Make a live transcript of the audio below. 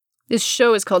This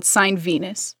show is called Signed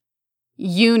Venus.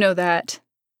 You know that.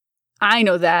 I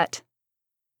know that.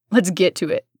 Let's get to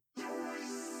it.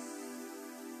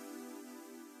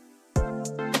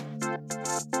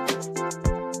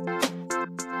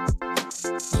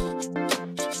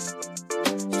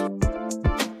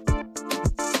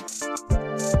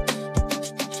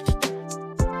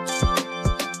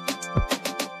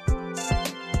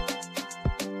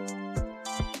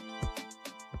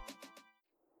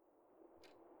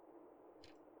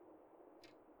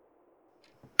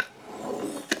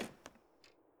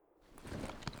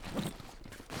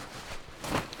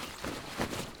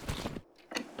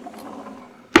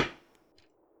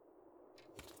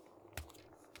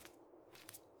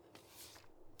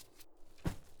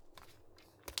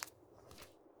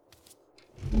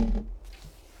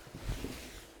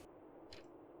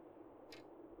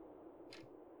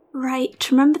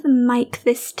 Right, remember the mic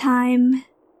this time.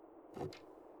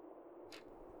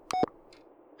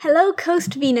 Hello,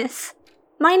 Coast Venus.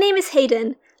 My name is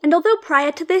Hayden, and although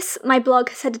prior to this, my blog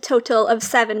has had a total of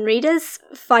 7 readers,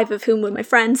 5 of whom were my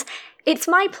friends, it's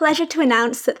my pleasure to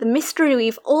announce that the mystery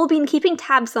we've all been keeping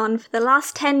tabs on for the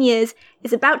last 10 years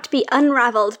is about to be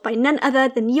unravelled by none other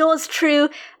than yours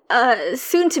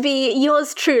soon to be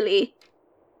yours truly.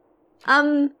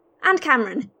 And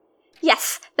Cameron.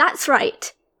 Yes, that's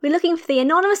right. We're looking for the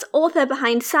anonymous author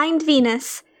behind Signed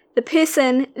Venus, the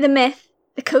person, the myth,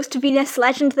 the Coast of Venus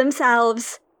legend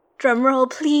themselves. Drumroll,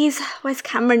 please. Where's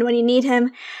Cameron when you need him?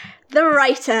 The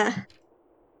writer.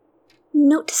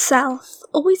 Note to self,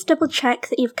 always double check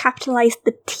that you've capitalised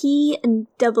the T and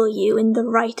W in the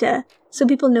writer, so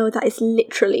people know that is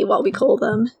literally what we call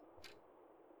them.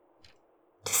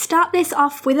 To start this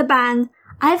off with a bang,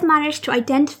 I've managed to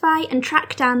identify and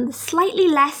track down the slightly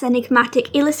less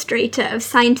enigmatic illustrator of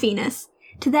Signed Venus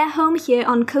to their home here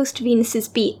on Coast Venus's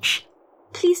beach.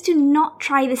 Please do not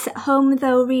try this at home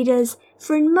though, readers,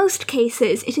 for in most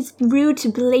cases it is rude to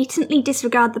blatantly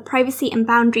disregard the privacy and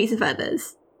boundaries of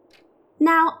others.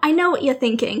 Now, I know what you're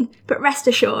thinking, but rest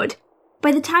assured,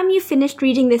 by the time you've finished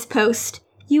reading this post,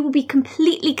 you will be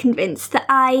completely convinced that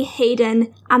I,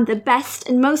 Hayden, am the best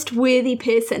and most worthy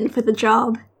person for the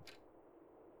job.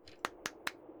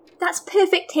 That's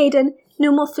perfect, Hayden.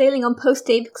 No more flailing on post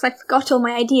day because I forgot all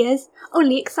my ideas.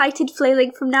 Only excited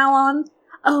flailing from now on.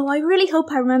 Oh, I really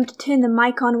hope I remember to turn the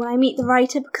mic on when I meet the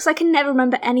writer because I can never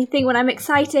remember anything when I'm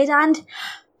excited and...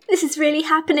 This is really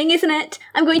happening, isn't it?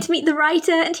 I'm going to meet the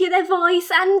writer and hear their voice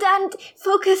and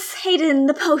focus, Hayden,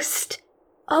 the post.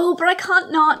 Oh, but I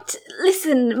can't not.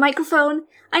 Listen, microphone.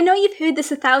 I know you've heard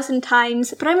this 1,000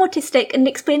 times, but I'm autistic and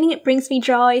explaining it brings me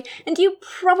joy, and you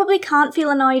probably can't feel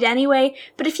annoyed anyway,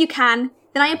 but if you can,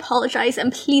 then I apologise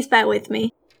and please bear with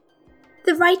me.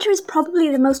 The writer is probably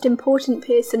the most important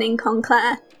person in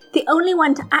Conclair, the only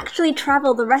one to actually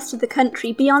travel the rest of the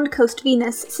country beyond Coast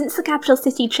Venus since the capital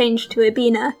city changed to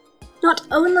Urbina. Not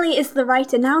only is the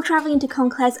writer now travelling to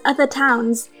Conclair's other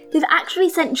towns, they've actually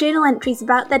sent journal entries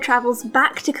about their travels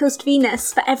back to Coast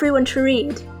Venus for everyone to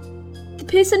read.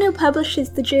 The person who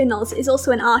publishes the journals is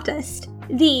also an artist.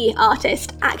 The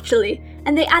artist, actually,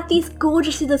 and they add these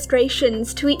gorgeous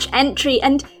illustrations to each entry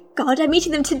and, God, I'm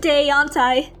meeting them today, aren't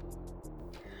I?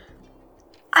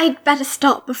 I'd better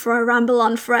stop before I ramble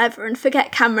on forever and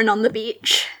forget Cameron on the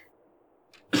beach.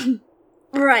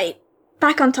 Right,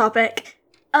 back on topic.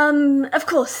 Of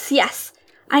course, yes.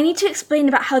 I need to explain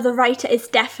about how the writer is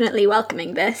definitely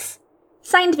welcoming this.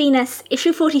 Signed Venus,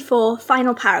 issue 44,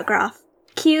 final paragraph.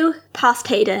 Cue, past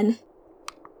Hayden.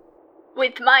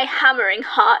 With my hammering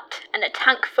heart and a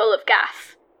tank full of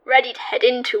gas, ready to head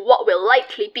into what will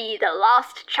likely be the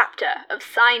last chapter of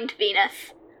Signed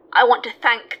Venus, I want to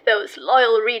thank those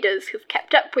loyal readers who've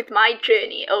kept up with my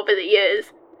journey over the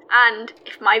years, and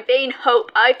if my vain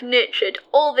hope I've nurtured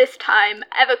all this time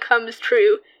ever comes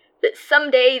true, that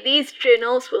someday these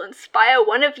journals will inspire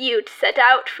one of you to set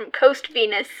out from Coast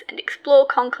Venus and explore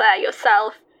Conclair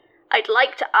yourself, I'd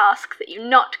like to ask that you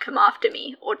not come after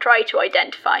me or try to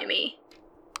identify me.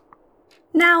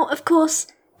 Now, of course,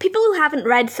 people who haven't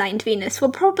read Signed Venus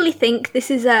will probably think this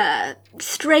is a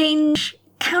strange,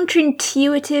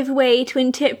 counterintuitive way to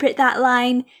interpret that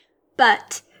line,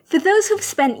 but for those who've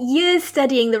spent years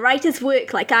studying the writer's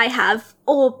work like I have,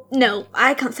 or no,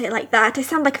 I can't say it like that, I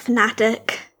sound like a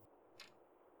fanatic.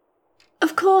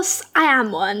 Of course, I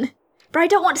am one, but I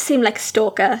don't want to seem like a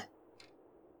stalker.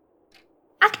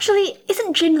 Actually,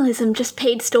 isn't journalism just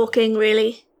paid stalking,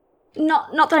 really?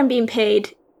 Not that I'm being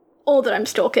paid, or that I'm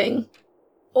stalking,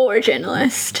 or a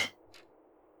journalist.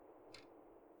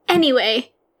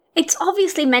 Anyway, it's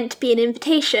obviously meant to be an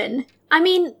invitation. I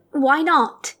mean, why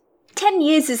not? 10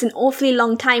 years is an awfully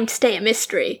long time to stay a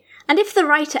mystery, And if the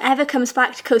writer ever comes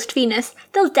back to Coast Venus,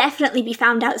 they'll definitely be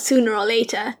found out sooner or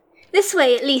later. This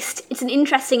way, at least, it's an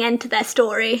interesting end to their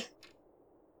story.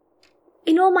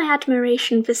 In all my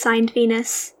admiration for Signed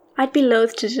Venus, I'd be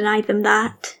loath to deny them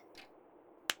that.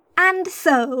 And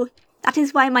so, that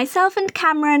is why myself and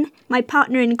Cameron, my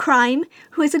partner in crime,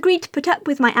 who has agreed to put up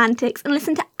with my antics and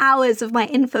listen to hours of my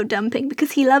info dumping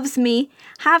because he loves me,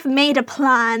 have made a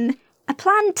plan. A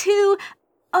plan to...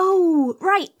 Oh,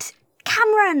 right,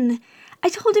 Cameron! I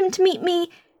told him to meet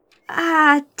me,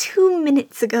 2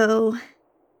 minutes ago.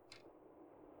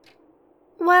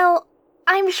 Well,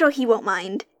 I'm sure he won't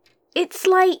mind. It's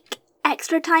like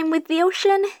extra time with the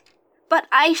ocean. But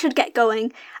I should get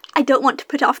going. I don't want to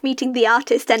put off meeting the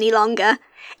artist any longer,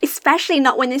 especially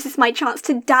not when this is my chance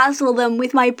to dazzle them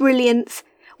with my brilliance.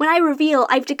 When I reveal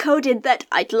I've decoded that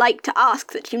I'd like to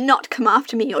ask that you not come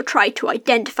after me or try to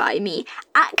identify me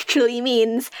actually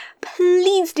means,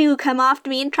 please do come after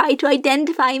me and try to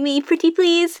identify me, pretty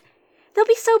please. They'll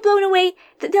be so blown away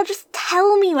that they'll just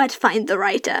tell me where to find the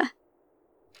writer.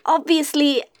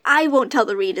 Obviously, I won't tell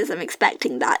the readers I'm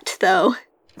expecting that, though.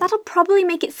 That'll probably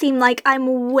make it seem like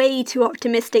I'm way too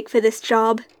optimistic for this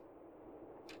job.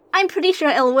 I'm pretty sure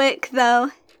it'll work,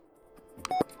 though.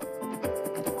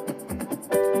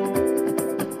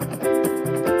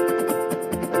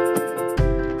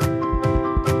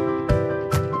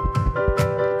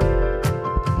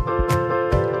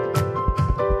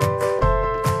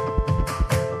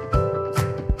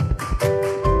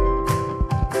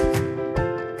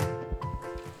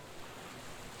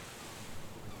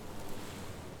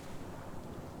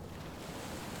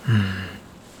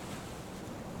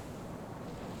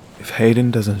 If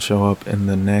Hayden doesn't show up in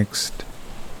the next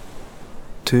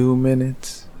 2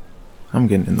 minutes, I'm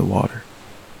getting in the water.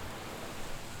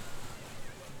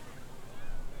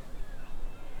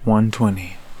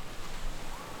 120.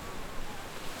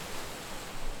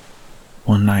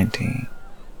 119.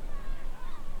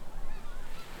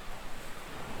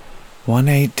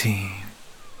 118.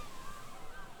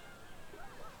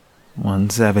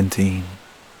 117.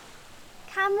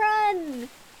 Cameron!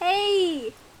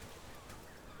 Hey!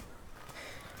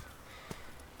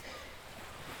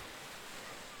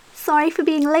 Sorry for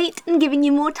being late and giving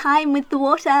you more time with the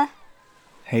water.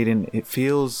 Hayden, it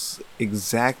feels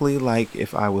exactly like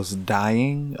if I was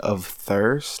dying of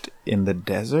thirst in the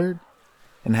desert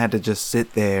and had to just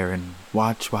sit there and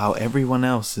watch while everyone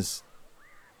else is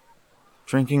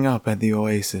drinking up at the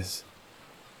oasis.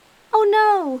 Oh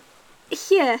no!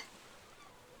 Here.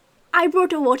 I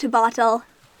brought a water bottle.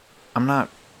 I'm not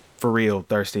for real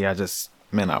thirsty, I just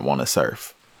meant I want to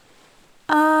surf.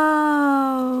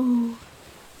 Oh.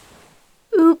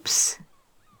 Oops.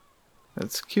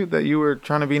 It's cute that you were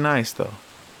trying to be nice, though.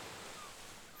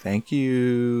 Thank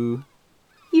you.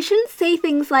 You shouldn't say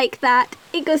things like that.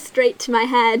 It goes straight to my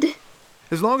head.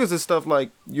 As long as it's stuff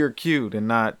like you're cute and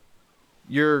not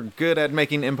you're good at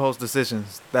making impulse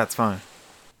decisions, that's fine.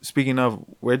 Speaking of,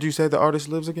 where'd you say the artist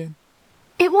lives again?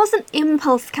 It wasn't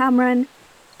impulse, Cameron.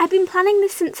 I've been planning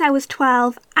this since I was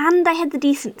 12, and I had the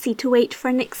decency to wait for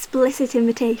an explicit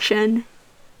invitation.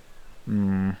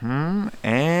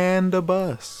 And a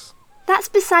bus. That's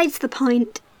besides the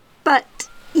point. But,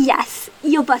 yes,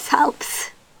 your bus helps.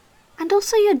 And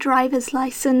also your driver's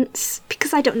license,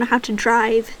 because I don't know how to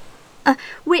drive.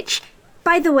 Which,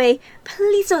 by the way,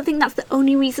 please don't think that's the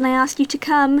only reason I asked you to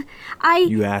come.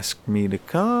 You asked me to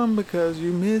come because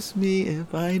you miss me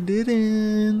if I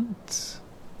didn't.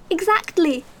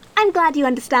 Exactly. I'm glad you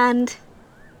understand.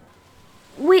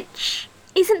 Which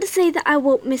isn't to say that I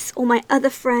won't miss all my other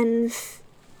friends,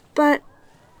 but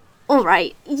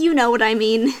alright, you know what I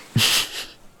mean.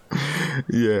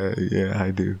 Yeah,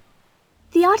 I do.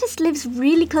 The artist lives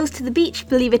really close to the beach,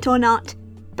 believe it or not,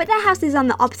 but their house is on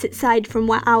the opposite side from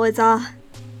where ours are.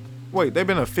 Wait, they've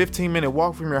been a 15-minute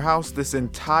walk from your house this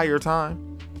entire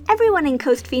time? Everyone in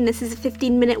Coast Venus is a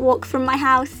 15-minute walk from my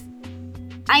house.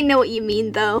 I know what you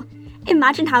mean, though.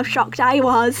 Imagine how shocked I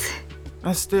was.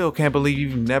 I still can't believe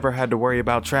you've never had to worry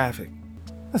about traffic.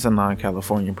 That's a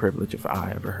non-Californian privilege if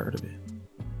I ever heard of it.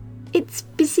 It's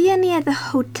busier near the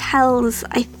hotels,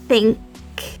 I think.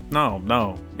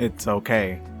 No, it's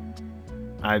okay.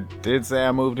 I did say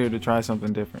I moved here to try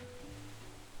something different.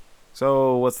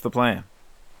 So, what's the plan?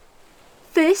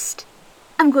 First,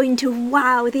 I'm going to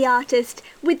wow the artist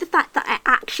with the fact that I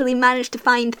actually managed to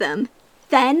find them.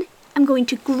 Then, I'm going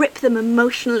to grip them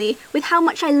emotionally with how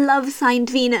much I love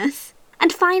Signed Venus.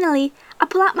 And finally, I'll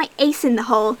pull out my ace in the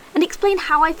hole and explain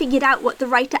how I figured out what the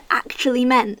writer actually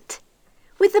meant.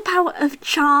 With the power of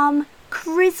charm,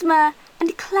 charisma,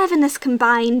 and cleverness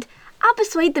combined, I'll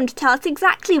persuade them to tell us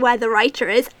exactly where the writer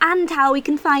is and how we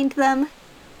can find them.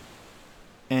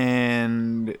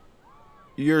 And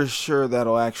you're sure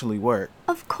that'll actually work?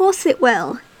 Of course it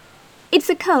will. It's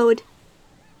a code.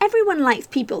 Everyone likes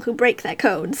people who break their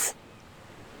codes.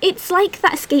 It's like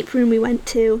that escape room we went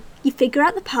to. You figure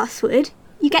out the password,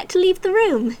 you get to leave the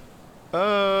room.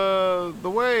 The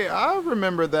way I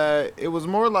remember that, it was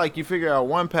more like you figure out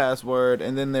one password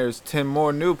and then there's 10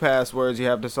 more new passwords you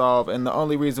have to solve, and the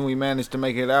only reason we managed to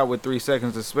make it out with 3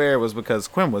 seconds to spare was because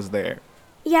Quinn was there.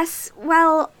 Yes,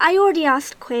 well, I already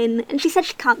asked Quinn, and she said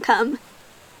she can't come.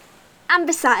 And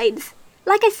besides,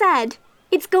 like I said,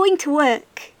 it's going to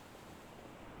work.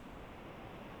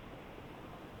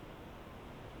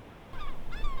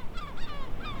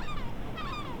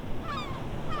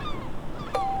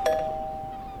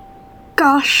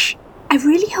 Gosh, I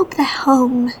really hope they're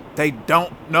home. They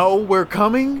don't know we're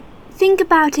coming? Think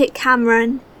about it,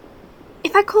 Cameron.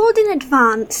 If I called in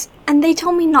advance and they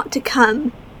told me not to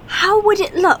come, how would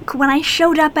it look when I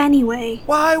showed up anyway?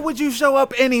 Why would you show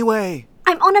up anyway?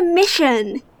 I'm on a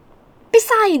mission.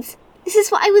 Besides, this is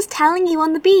what I was telling you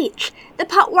on the beach. The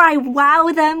part where I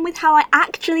wow them with how I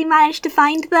actually managed to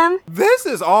find them. This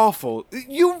is awful.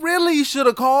 You really should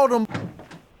have called them.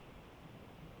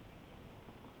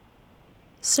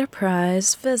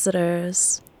 Surprise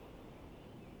visitors.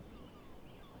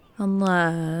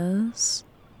 Unless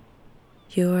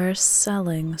you're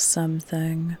selling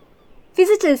something.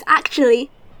 Visitors, actually.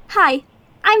 Hi,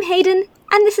 I'm Hayden,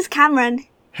 and this is Cameron.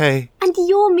 Hey. And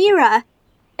you're Mira,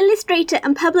 illustrator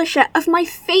and publisher of my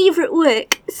favourite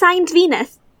work, Signed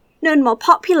Venus, known more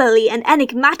popularly and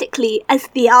enigmatically as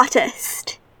The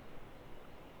Artist.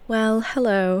 Well,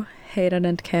 hello, Hayden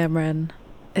and Cameron.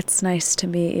 It's nice to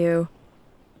meet you.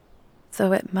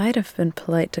 Though it might have been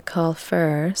polite to call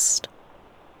first.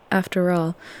 After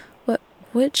all, what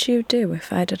would you do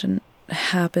if I didn't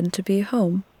happen to be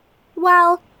home?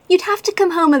 Well, you'd have to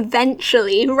come home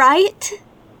eventually, right?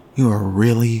 You are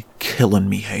really killing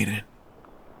me, Hayden.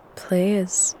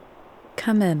 Please,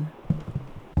 come in.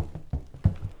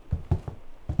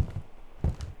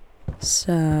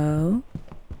 So,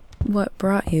 what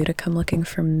brought you to come looking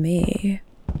for me?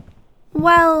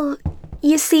 Well,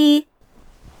 you see,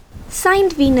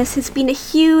 Signed Venus has been a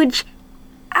huge...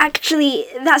 Actually,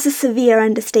 that's a severe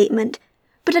understatement,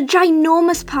 but a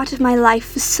ginormous part of my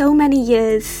life for so many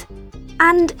years.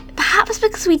 And perhaps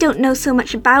because we don't know so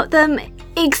much about them,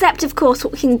 except of course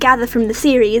what we can gather from the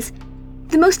series,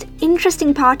 the most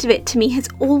interesting part of it to me has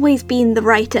always been the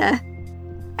writer.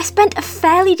 I spent a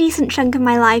fairly decent chunk of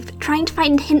my life trying to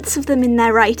find hints of them in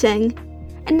their writing,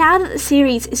 and now that the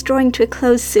series is drawing to a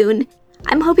close soon,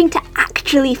 I'm hoping to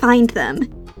actually find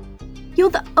them.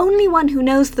 You're the only one who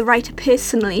knows the writer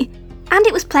personally, and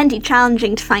it was plenty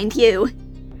challenging to find you.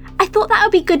 I thought that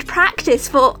would be good practice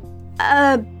for...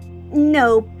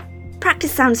 no.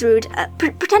 Practice sounds rude.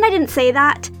 Pretend I didn't say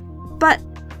that. But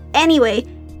anyway,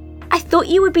 I thought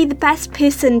you would be the best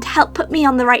person to help put me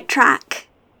on the right track.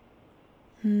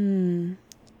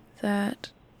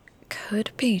 That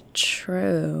could be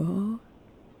true.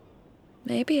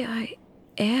 Maybe I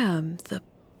am the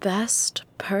best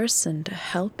person to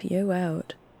help you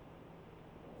out.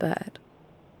 But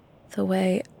the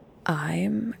way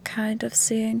I'm kind of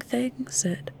seeing things,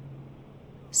 it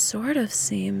sort of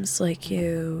seems like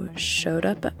you showed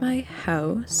up at my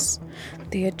house,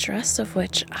 the address of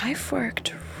which I've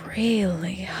worked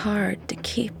really hard to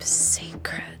keep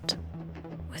secret,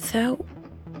 without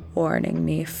warning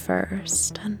me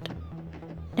first, and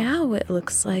now it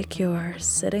looks like you're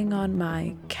sitting on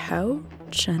my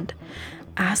couch and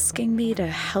asking me to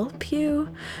help you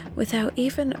without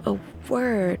even a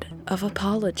word of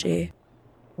apology.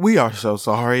 We are so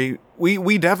sorry.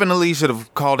 We definitely should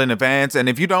have called in advance, and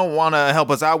if you don't want to help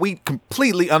us out, we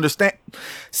completely understand.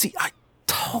 See, I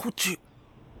told you.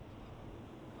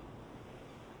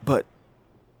 But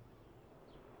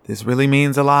this really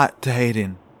means a lot to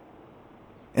Hayden.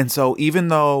 And so even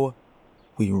though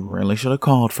we really should have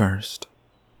called first,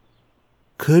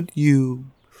 could you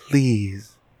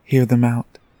please hear them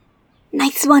out?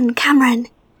 Nice one, Cameron.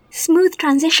 Smooth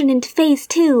transition into phase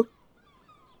 2.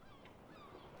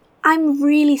 I'm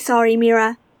really sorry,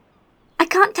 Mira. I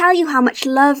can't tell you how much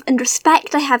love and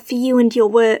respect I have for you and your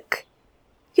work.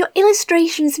 Your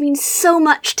illustrations mean so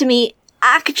much to me.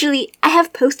 Actually, I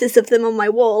have posters of them on my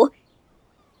wall.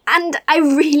 And I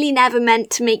really never meant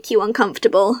to make you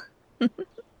uncomfortable.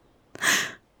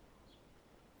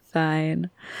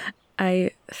 Fine.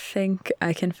 I think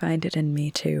I can find it in me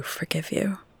to forgive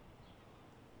you.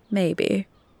 Maybe.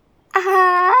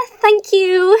 Thank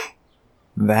you.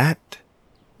 That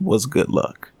was good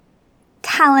luck.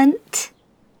 Talent.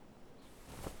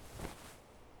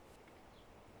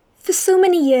 For so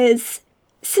many years,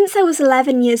 since I was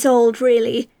 11 years old,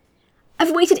 really.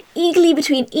 I've waited eagerly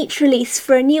between each release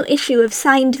for a new issue of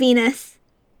Signed Venus.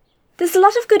 There's a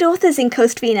lot of good authors in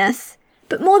Coast Venus,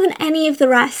 but more than any of the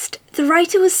rest, the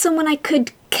writer was someone I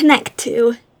could connect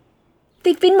to.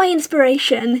 They've been my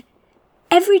inspiration.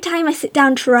 Every time I sit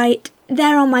down to write,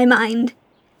 they're on my mind,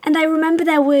 and I remember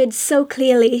their words so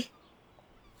clearly.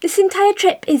 This entire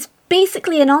trip is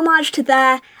basically an homage to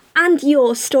their and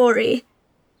your story.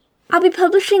 I'll be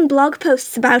publishing blog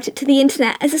posts about it to the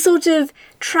internet as a sort of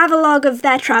travelogue of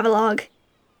their travelogue.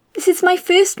 This is my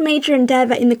first major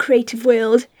endeavour in the creative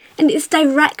world, and it's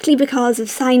directly because of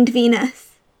Signed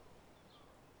Venus.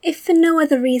 If for no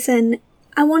other reason,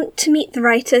 I want to meet the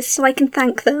writers so I can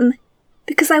thank them,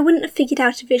 because I wouldn't have figured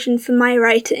out a vision for my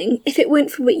writing if it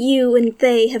weren't for what you and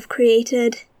they have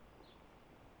created.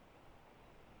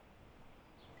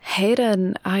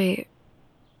 Hayden, I'm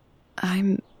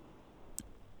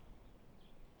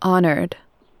honored.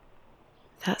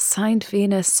 That Signed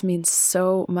Venus means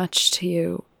so much to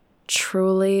you.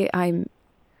 Truly, I'm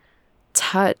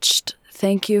touched.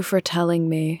 Thank you for telling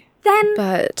me. Then...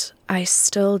 But I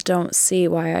still don't see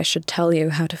why I should tell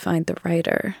you how to find the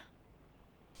writer.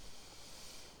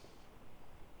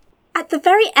 At the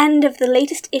very end of the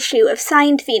latest issue of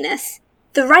Signed Venus,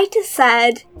 the writer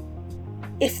said,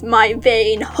 "If my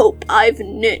vain hope I've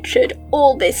nurtured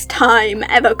all this time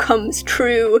ever comes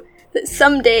true, that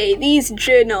someday these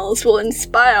journals will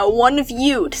inspire one of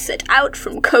you to set out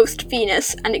from Coast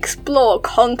Venus and explore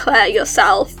Conclair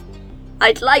yourself,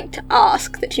 I'd like to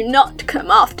ask that you not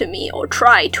come after me or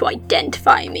try to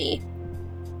identify me."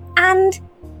 And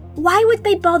why would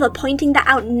they bother pointing that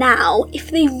out now if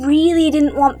they really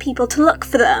didn't want people to look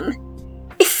for them?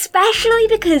 Especially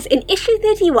because in issue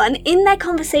 31, in their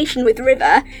conversation with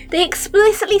River, they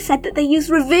explicitly said that they use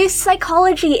reverse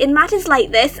psychology in matters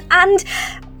like this, and,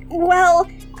 well,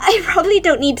 I probably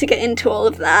don't need to get into all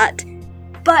of that.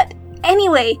 But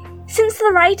anyway, since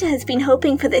the writer has been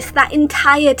hoping for this that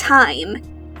entire time,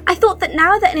 I thought that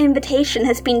now that an invitation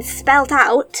has been spelled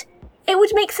out, it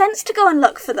would make sense to go and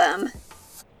look for them.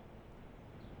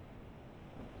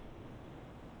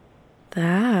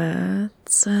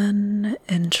 That's an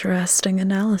interesting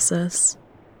analysis,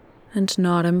 and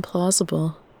not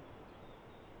implausible.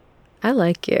 I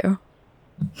like you.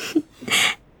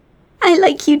 I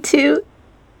like you too.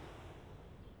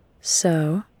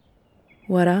 So,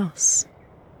 what else?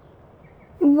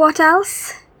 What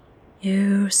else?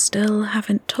 You still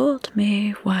haven't told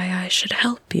me why I should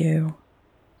help you.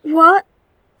 What?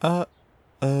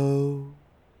 Uh-oh.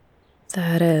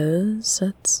 That is,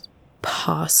 it's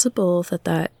possible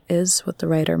that is what the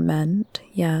writer meant,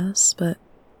 yes, but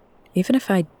even if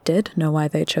I did know why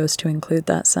they chose to include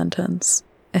that sentence,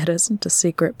 it isn't a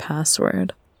secret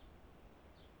password.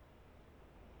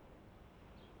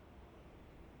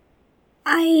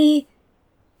 I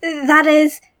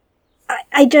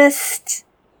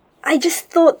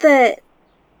just thought that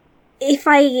if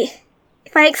I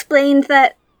explained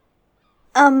that,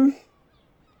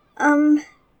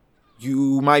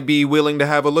 You might be willing to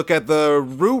have a look at the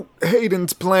route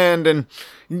Hayden's planned and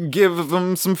give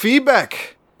them some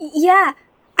feedback. Yeah,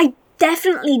 I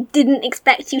definitely didn't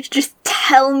expect you to just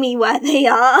tell me where they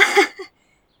are.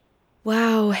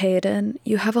 Wow, Hayden,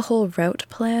 you have a whole route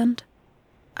planned?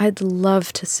 I'd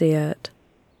love to see it.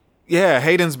 Yeah,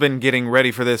 Hayden's been getting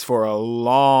ready for this for a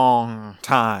long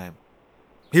time.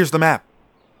 Here's the map.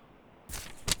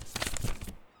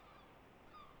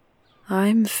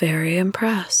 I'm very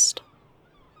impressed.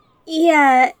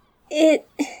 Yeah,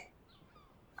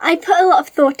 I put a lot of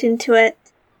thought into it.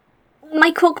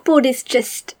 My corkboard is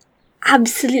just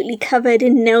absolutely covered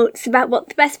in notes about what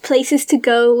the best places to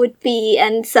go would be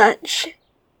and such.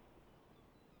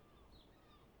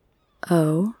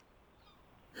 Oh?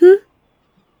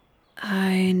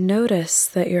 I notice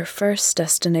that your first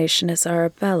destination is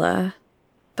Arabella,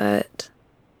 but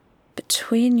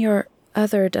between your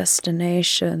other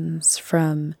destinations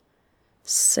from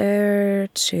Ser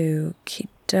to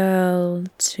Kidel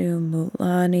to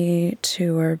Mulani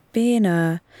to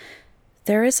Urbina,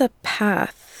 there is a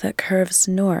path that curves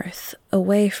north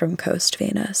away from Coast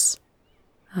Venus.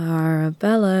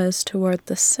 Arabella is toward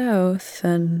the south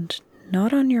and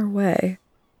not on your way.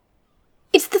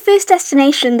 It's the first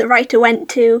destination the writer went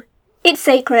to. It's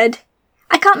sacred.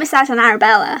 I can't miss out on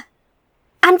Arabella.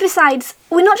 And besides,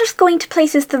 we're not just going to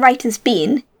places the writer's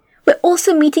been, we're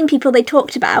also meeting people they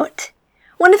talked about.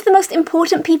 One of the most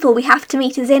important people we have to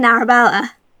meet is in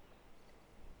Arabella.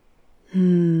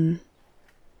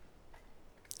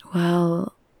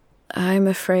 Well, I'm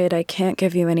afraid I can't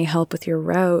give you any help with your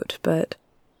route, but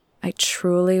I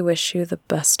truly wish you the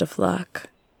best of luck.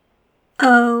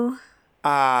 Oh,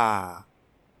 Ah.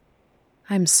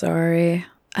 I'm sorry.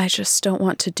 I just don't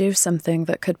want to do something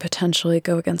that could potentially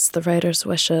go against the writer's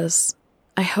wishes.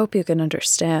 I hope you can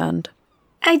understand.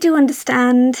 I do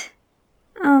understand.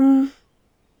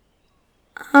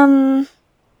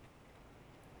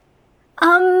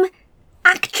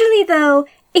 Actually though,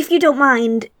 if you don't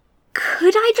mind,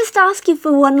 could I just ask you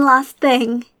for one last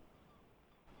thing?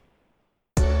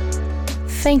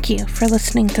 Thank you for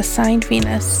listening to Signed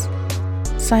Venus.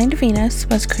 Signed Venus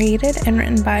was created and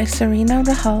written by Serena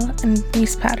Rahul and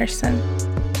Reese Patterson.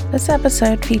 This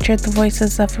episode featured the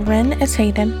voices of Rin as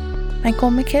Hayden,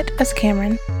 Michael McKitt as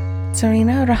Cameron,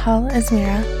 Serena Rahul as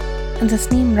Mira, and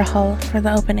Tasneem Rahul for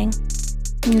the opening.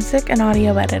 Music and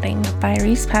audio editing by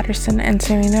Reese Patterson and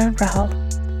Serena Rahul.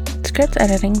 Script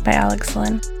editing by Alex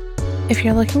Lynn. If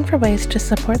you're looking for ways to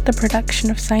support the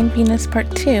production of Signed Venus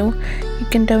Part 2, you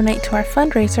can donate to our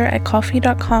fundraiser at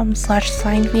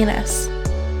ko-fi.com/signedvenus.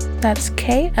 That's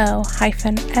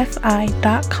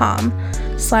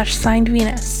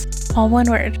ko-fi.com/signedvenus. All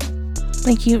one word.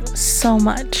 Thank you so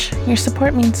much. Your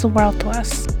support means the world to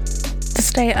us. To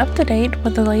stay up to date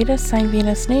with the latest Signed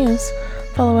Venus news,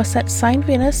 follow us at Signed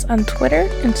Venus on Twitter,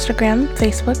 Instagram,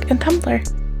 Facebook, and Tumblr.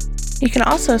 You can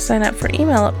also sign up for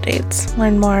email updates,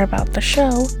 learn more about the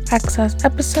show, access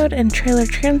episode and trailer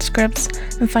transcripts,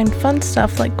 and find fun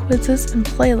stuff like quizzes and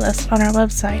playlists on our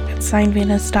website at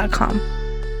signedvenus.com.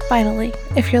 Finally,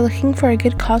 if you're looking for a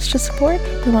good cause to support,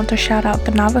 we want to shout out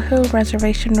the Navajo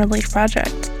Reservation Relief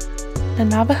Project. The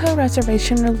Navajo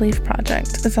Reservation Relief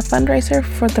Project is a fundraiser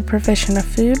for the provision of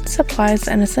food, supplies,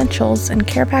 and essentials and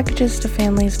care packages to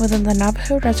families within the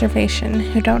Navajo Reservation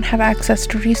who don't have access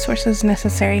to resources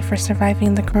necessary for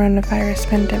surviving the coronavirus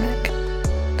pandemic.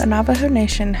 The Navajo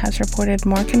Nation has reported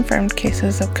more confirmed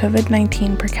cases of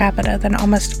COVID-19 per capita than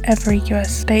almost every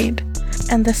U.S. state,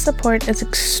 and this support is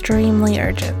extremely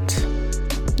urgent.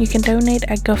 You can donate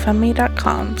at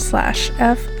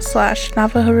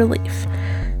gofundme.com/f/Navajo Relief.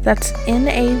 That's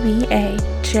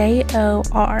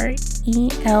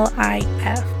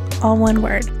NAVAJORELIF, all one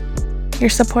word.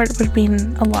 Your support would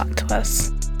mean a lot to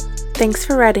us. Thanks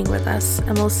for riding with us,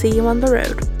 and we'll see you on the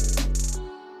road.